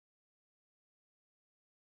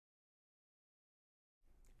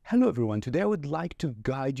Hello everyone, today I would like to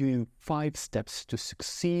guide you in 5 steps to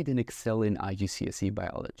succeed and excel in IGCSE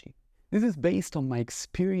Biology. This is based on my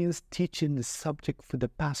experience teaching the subject for the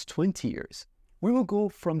past 20 years. We will go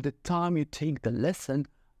from the time you take the lesson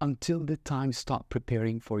until the time you start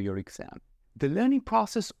preparing for your exam. The learning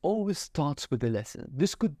process always starts with the lesson.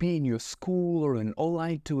 This could be in your school or an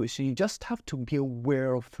online tuition. You just have to be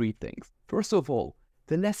aware of 3 things. First of all,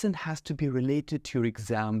 the lesson has to be related to your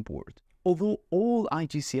exam board. Although all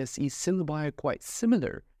IGCSE syllabi are quite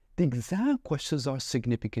similar, the exam questions are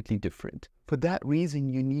significantly different. For that reason,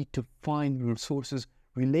 you need to find resources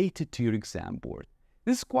related to your exam board.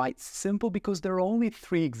 This is quite simple because there are only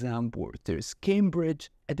 3 exam boards. There's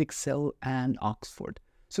Cambridge, Edexcel, and Oxford.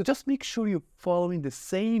 So just make sure you're following the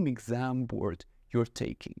same exam board you're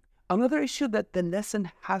taking. Another issue that the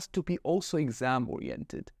lesson has to be also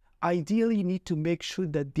exam-oriented. Ideally, you need to make sure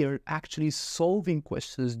that they're actually solving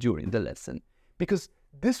questions during the lesson, because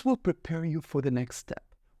this will prepare you for the next step,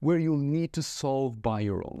 where you'll need to solve by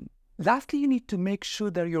your own. Lastly, you need to make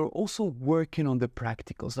sure that you're also working on the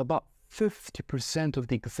practicals. About 50% of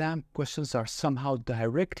the exam questions are somehow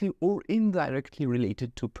directly or indirectly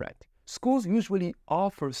related to practice. Schools usually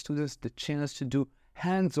offer students the chance to do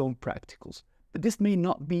hands-on practicals, but this may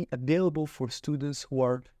not be available for students who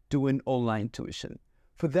are doing online tuition.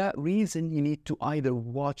 For that reason, you need to either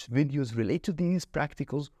watch videos related to these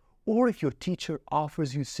practicals, or if your teacher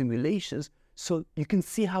offers you simulations so you can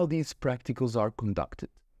see how these practicals are conducted.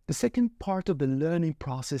 The second part of the learning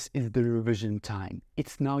process is the revision time.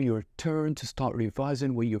 It's now your turn to start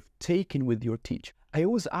revising what you've taken with your teacher. I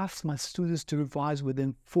always ask my students to revise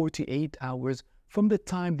within 48 hours from the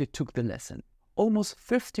time they took the lesson. Almost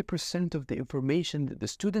 50% of the information that the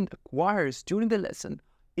student acquires during the lesson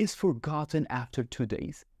is forgotten after 2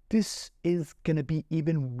 days. This is going to be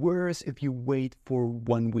even worse if you wait for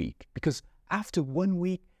 1 week, because after 1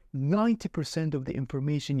 week, 90% of the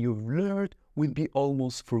information you've learned will be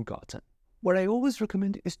almost forgotten. What I always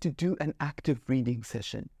recommend is to do an active reading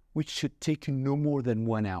session, which should take you no more than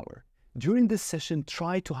 1 hour. During this session,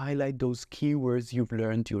 try to highlight those keywords you've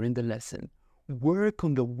learned during the lesson. Work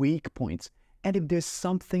on the weak points, and if there's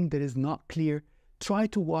something that is not clear, try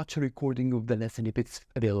to watch a recording of the lesson if it's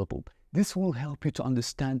available. This will help you to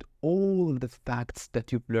understand all of the facts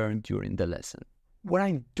that you've learned during the lesson. What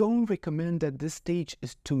I don't recommend at this stage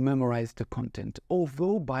is to memorize the content.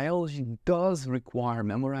 Although biology does require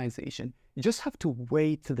memorization, you just have to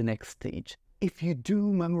wait to the next stage. If you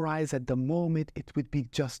do memorize at the moment, it would be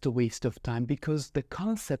just a waste of time because the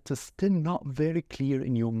concept is still not very clear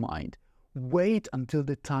in your mind. Wait until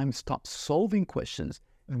the time you start solving questions.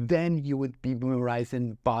 Then you would be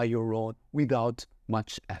memorizing by your own without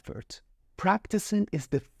much effort. Practicing is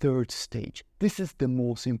the third stage. This is the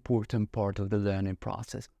most important part of the learning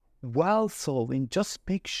process. While solving, just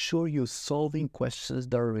make sure you're solving questions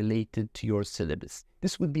that are related to your syllabus.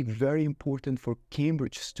 This would be very important for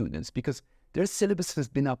Cambridge students because their syllabus has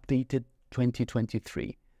been updated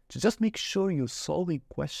 2023. So just make sure you're solving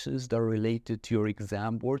questions that are related to your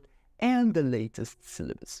exam board and the latest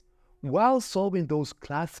syllabus. While solving those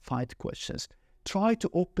classified questions, try to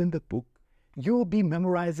open the book. You'll be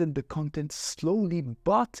memorizing the content slowly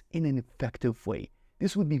but in an effective way.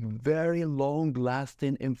 This would be very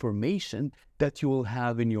long-lasting information that you will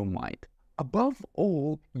have in your mind. Above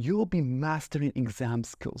all, you'll be mastering exam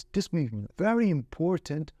skills. This will be very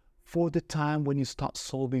important for the time when you start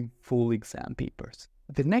solving full exam papers.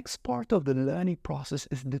 The next part of the learning process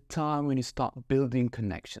is the time when you start building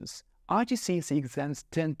connections. IGCSE exams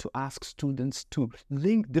tend to ask students to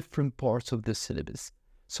link different parts of the syllabus.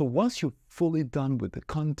 So once you're fully done with the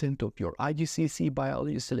content of your IGCSE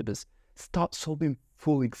Biology syllabus, start solving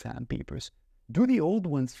full exam papers. Do the old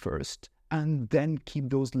ones first, and then keep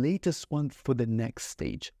those latest ones for the next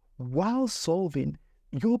stage. While solving,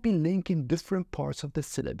 you'll be linking different parts of the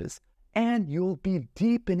syllabus, and you'll be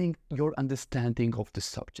deepening your understanding of the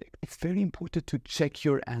subject. It's very important to check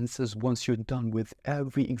your answers once you're done with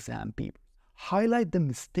every exam paper. Highlight the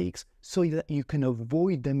mistakes so that you can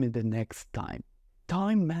avoid them in the next time.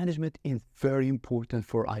 Time management is very important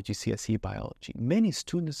for IGCSE Biology. Many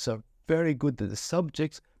students are very good at the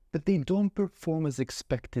subjects, but they don't perform as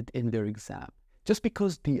expected in their exam, just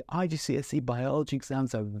because the IGCSE Biology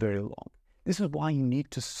exams are very long. This is why you need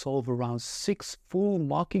to solve around 6 full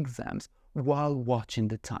mock exams while watching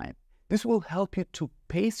the time. This will help you to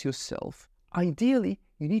pace yourself. Ideally,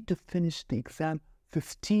 you need to finish the exam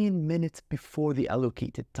 15 minutes before the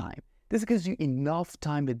allocated time. This gives you enough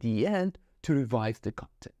time at the end to revise the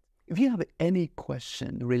content. If you have any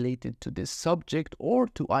question related to this subject or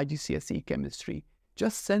to IGCSE chemistry,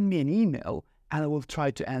 just send me an email and I will try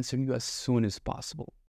to answer you as soon as possible.